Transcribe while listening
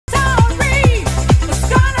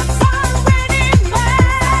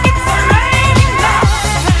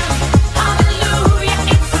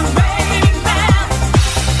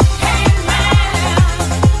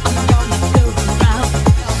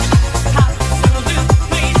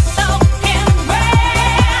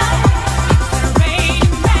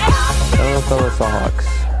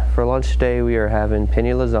lunch today we are having penne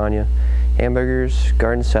lasagna, hamburgers,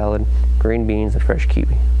 garden salad, green beans, and fresh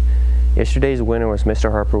kiwi. Yesterday's winner was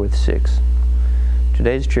Mr. Harper with 6.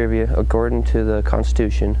 Today's trivia: according to the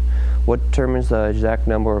Constitution, what determines the exact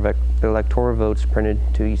number of electoral votes printed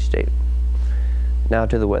to each state? Now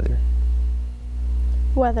to the weather.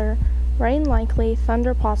 Weather. Rain likely,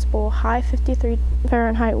 thunder possible, high 53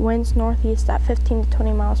 Fahrenheit, winds northeast at 15 to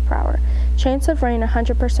 20 miles per hour. Chance of rain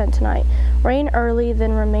 100% tonight. Rain early,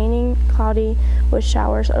 then remaining cloudy with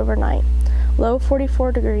showers overnight. Low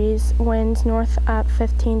 44 degrees, winds north at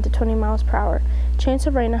 15 to 20 miles per hour. Chance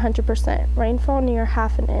of rain 100%. Rainfall near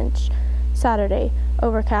half an inch. Saturday,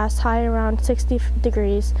 overcast, high around 60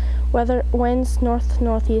 degrees. Winds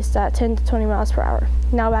north-northeast at 10 to 20 miles per hour.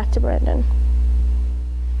 Now back to Brandon.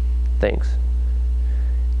 Thanks.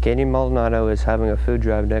 Candy Maldonado is having a food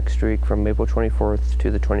drive next week from April 24th to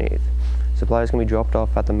the 28th. Supplies can be dropped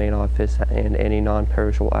off at the main office and any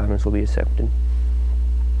non-perishable items will be accepted.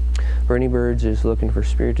 Bernie Birds is looking for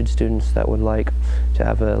spirited students that would like to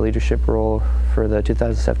have a leadership role for the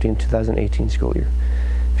 2017-2018 school year.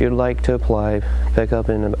 If you'd like to apply, pick up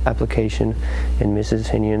an application in Mrs.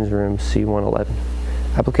 Hinion's room C111.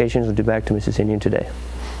 Applications are due back to Mrs. Hinion today.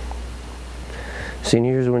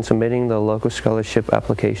 Seniors, when submitting the local scholarship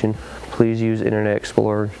application, please use Internet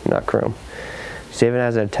Explorer, not Chrome. Save it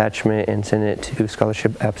as an attachment and send it to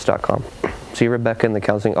scholarshipapps.com. See Rebecca in the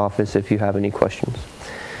counseling office if you have any questions.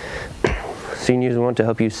 Seniors want to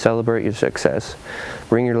help you celebrate your success.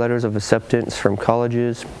 Bring your letters of acceptance from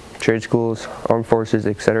colleges, trade schools, armed forces,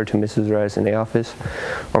 etc. to Mrs. Rice in the office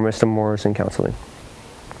or Mr. Morris in counseling.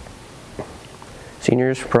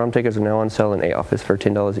 Seniors, prom tickets are now on sale in A office for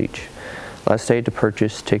 $10 each. Last day to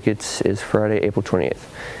purchase tickets is Friday, April 28th.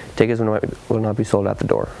 Tickets will not be sold at the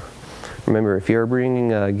door. Remember, if you are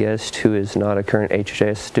bringing a guest who is not a current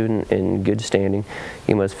HHS student in good standing,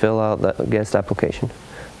 you must fill out the guest application.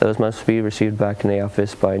 Those must be received back in the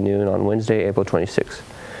office by noon on Wednesday, April 26th.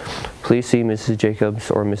 Please see Mrs. Jacobs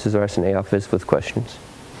or Mrs. Rice in the office with questions.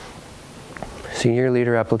 Senior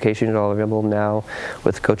leader applications are available now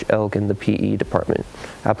with Coach Elk in the PE department.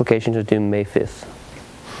 Applications are due May 5th.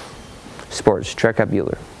 Sports, Trek at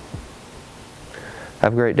Bueller.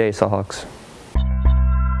 Have a great day, Sawhawks.